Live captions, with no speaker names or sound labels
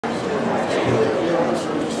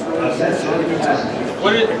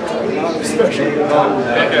What is Special.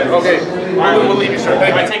 Okay. All right, we'll leave you, sir.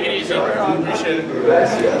 Thank you. Take it easy. Appreciate it.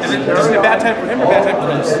 Is it just a bad time for him or bad time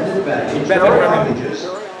for us? Bad time for him.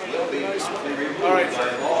 All right.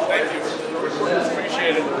 Thank you.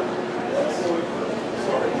 Appreciate it.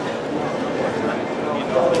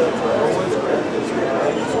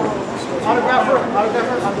 Autographer, out of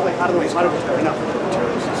the way, enough.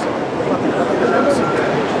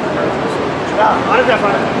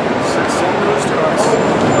 Autographer. Send those to us.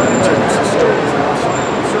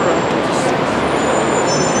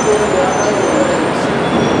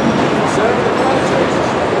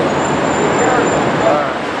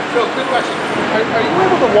 Phil, good question. Are you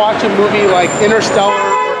able to watch a movie like Interstellar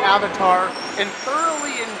or Avatar and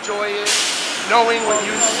thoroughly enjoy it, knowing what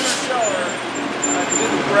you see? Interstellar, I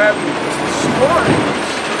didn't grab you because the story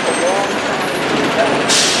took a long time to tell.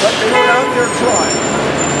 But they were out there trying.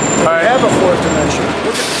 They have a fourth dimension.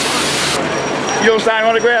 Look at the time. You don't sign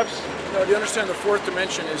autographs? No, do you understand the fourth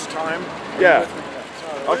dimension is time? Yeah.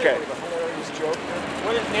 Okay.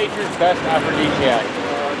 What is nature's best aphrodisiac?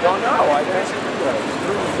 Don't know. I didn't see you guys.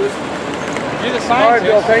 You're the scientist. All right,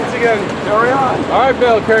 Bill. Thanks again. Carry on. All right,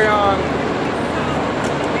 Bill. Carry on.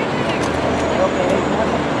 Okay.